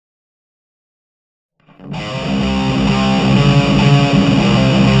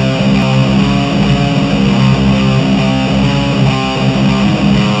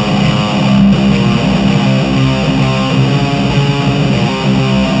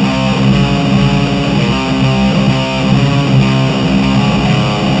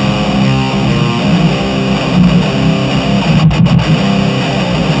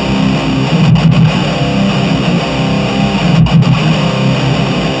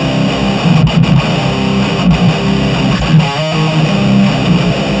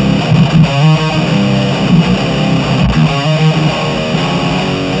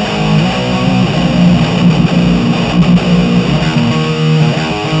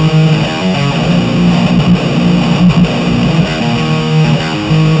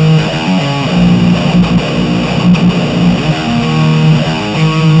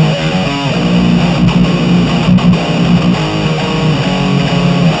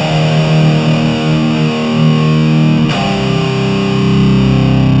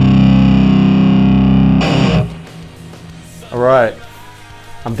Alright,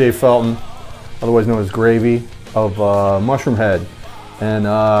 I'm Dave Felton, otherwise known as Gravy, of Mushroomhead, and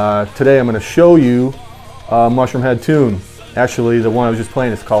today I'm going to show you a Mushroomhead tune. Actually, the one I was just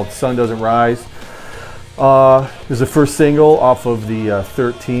playing is called Sun Doesn't Rise. This is the first single off of the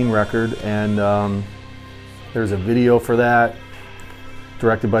 13 record, and there's a video for that,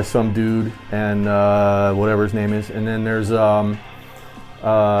 directed by some dude, and whatever his name is, and then there's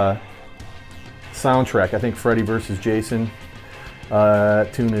soundtrack. I think Freddy vs. Jason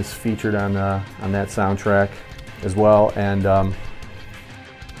tune is featured on that soundtrack as well. And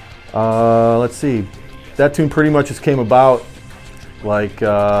let's see, that tune pretty much just came about like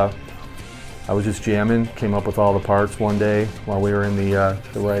I was just jamming, came up with all the parts one day while we were in the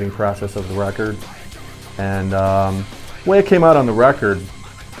writing process of the record. And the way it came out on the record,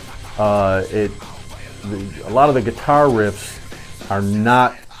 a lot of the guitar riffs are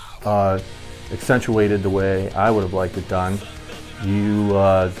not accentuated the way I would have liked it done. You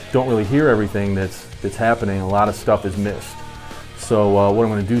don't really hear everything that's happening. A lot of stuff is missed. So what I'm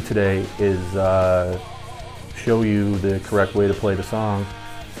going to do today is show you the correct way to play the song,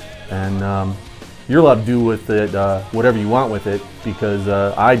 and you're allowed to do with it whatever you want with it, because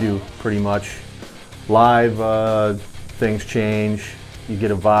I do pretty much. Live, things change. You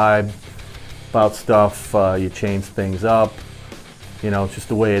get a vibe about stuff. You change things up. You know, it's just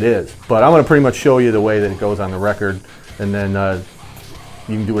the way it is. But I'm going to pretty much show you the way that it goes on the record, and then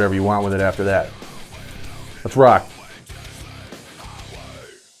you can do whatever you want with it after that. Let's rock.